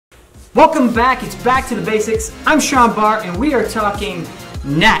Welcome back. It's Back to the Basics. I'm Sean Barr, and we are talking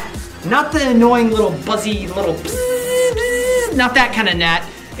NAT. Not the annoying little buzzy little not that kind of NAT.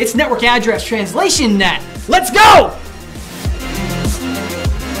 It's network address translation NAT. Let's go!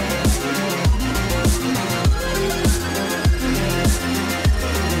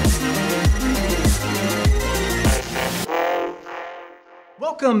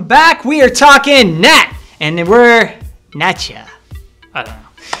 Welcome back. We are talking NAT, and we're NATcha. I don't know.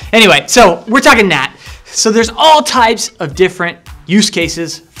 Anyway, so we're talking NAT. So there's all types of different use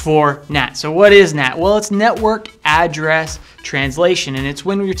cases for NAT. So what is NAT? Well, it's network address translation, and it's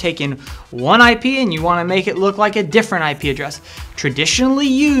when you're taking one IP and you want to make it look like a different IP address. Traditionally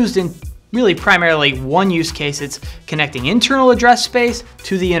used in really primarily one use case, it's connecting internal address space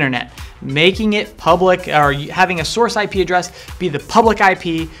to the internet, making it public, or having a source IP address be the public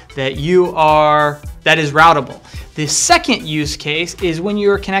IP that is routable. The second use case is when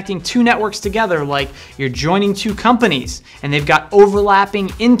you're connecting two networks together, like you're joining two companies and they've got overlapping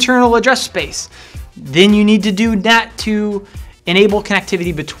internal address space. Then you need to do NAT to enable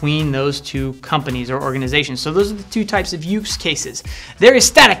connectivity between those two companies or organizations. So those are the two types of use cases. There is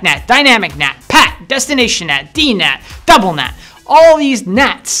static NAT, dynamic NAT, PAT, destination NAT, DNAT, double NAT, all these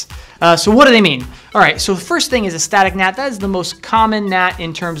NATs. So what do they mean? All right, so the first thing is a static NAT. That is the most common NAT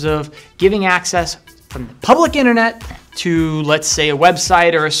in terms of giving access from the public internet to, let's say, a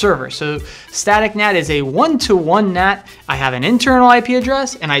website or a server. So static NAT is a one-to-one NAT. I have an internal IP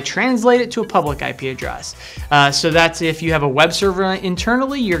address and I translate it to a public IP address. So that's if you have a web server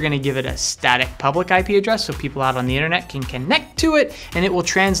internally, you're going to give it a static public IP address so people out on the internet can connect to it, and it will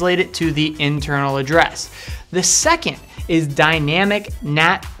translate it to the internal address. The second is dynamic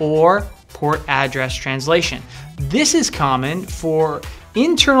NAT or port address translation. This is common for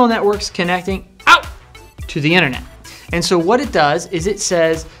internal networks connecting out to the internet. And so what it does is it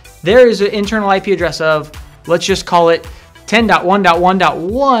says there is an internal IP address of, let's just call it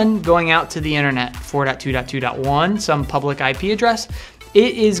 10.1.1.1 going out to the internet, 4.2.2.1, some public IP address.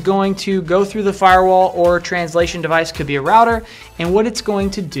 It is going to go through the firewall or translation device, could be a router, and what it's going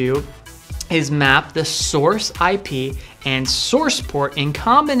to do is map the source IP and source port in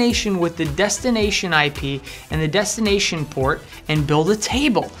combination with the destination IP and the destination port and build a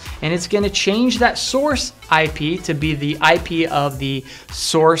table. And it's going to change that source IP to be the IP of the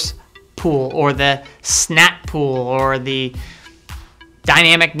source pool or the SNAT pool or the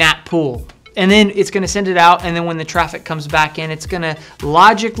dynamic NAT pool. And then it's going to send it out, and then when the traffic comes back in, it's going to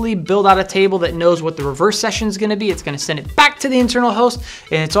logically build out a table that knows what the reverse session is going to be. It's going to send it back to the internal host,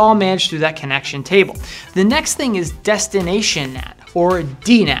 and it's all managed through that connection table. The next thing is destination NAT or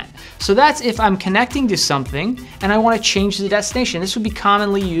DNAT. So that's if I'm connecting to something and I want to change the destination. This would be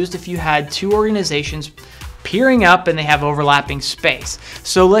commonly used if you had two organizations peering up and they have overlapping space.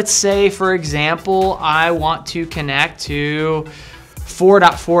 So let's say, for example, I want to connect to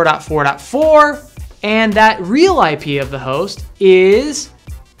 4.4.4.4, and that real IP of the host is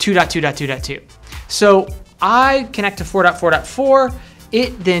 2.2.2.2. So I connect to 4.4.4,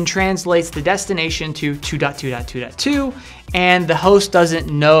 it then translates the destination to 2.2.2.2, and the host doesn't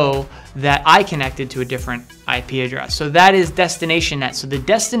know that I connected to a different IP address. So that is destination NAT. So the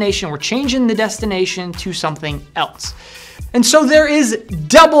destination, we're changing the destination to something else. And so there is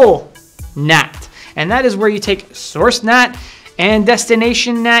double NAT, and that is where you take source NAT and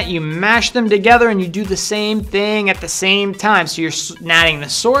destination NAT, you mash them together and you do the same thing at the same time. So you're natting the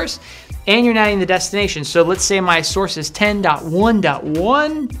source and you're natting the destination. So let's say my source is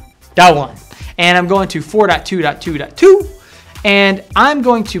 10.1.1.1 and I'm going to 4.2.2.2, and I'm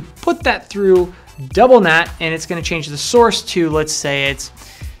going to put that through double NAT, and it's going to change the source to, let's say it's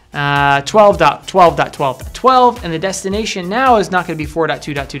 12.12.12.12, and the destination now is not going to be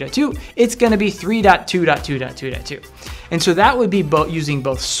 4.2.2.2, it's going to be 3.2.2.2.2. And so that would be using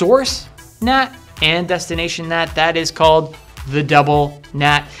both source NAT and destination NAT. That is called the double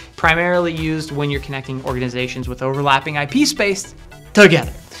NAT, primarily used when you're connecting organizations with overlapping IP space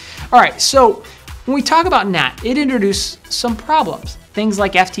together. All right, so when we talk about NAT, it introduced some problems. Things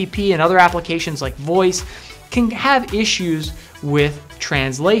like FTP and other applications like voice can have issues with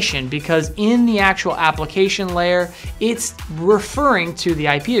translation, because in the actual application layer, it's referring to the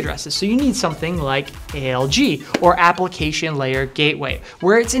IP addresses. So you need something like ALG, or application layer gateway,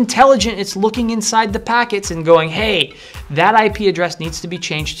 where it's intelligent, it's looking inside the packets and going, hey, that IP address needs to be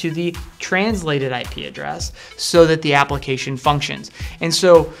changed to the translated IP address so that the application functions. And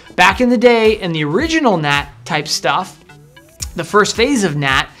so back in the day, in the original NAT type stuff, the first phase of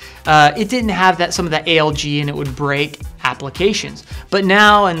NAT, it didn't have some of that ALG, and it would break applications. But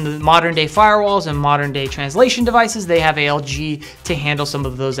now in the modern day firewalls and modern day translation devices, they have ALG to handle some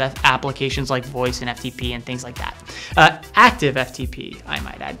of those applications like voice and FTP and things like that. Active FTP, I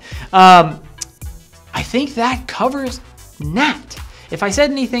might add. I think that covers NAT. If I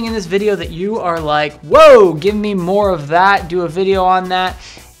said anything in this video that you are like, whoa, give me more of that, do a video on that,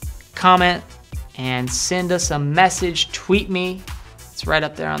 comment and send us a message, tweet me. It's right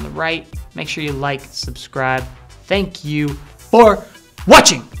up there on the right. Make sure you like, subscribe. Thank you for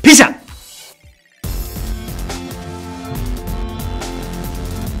watching. Peace out.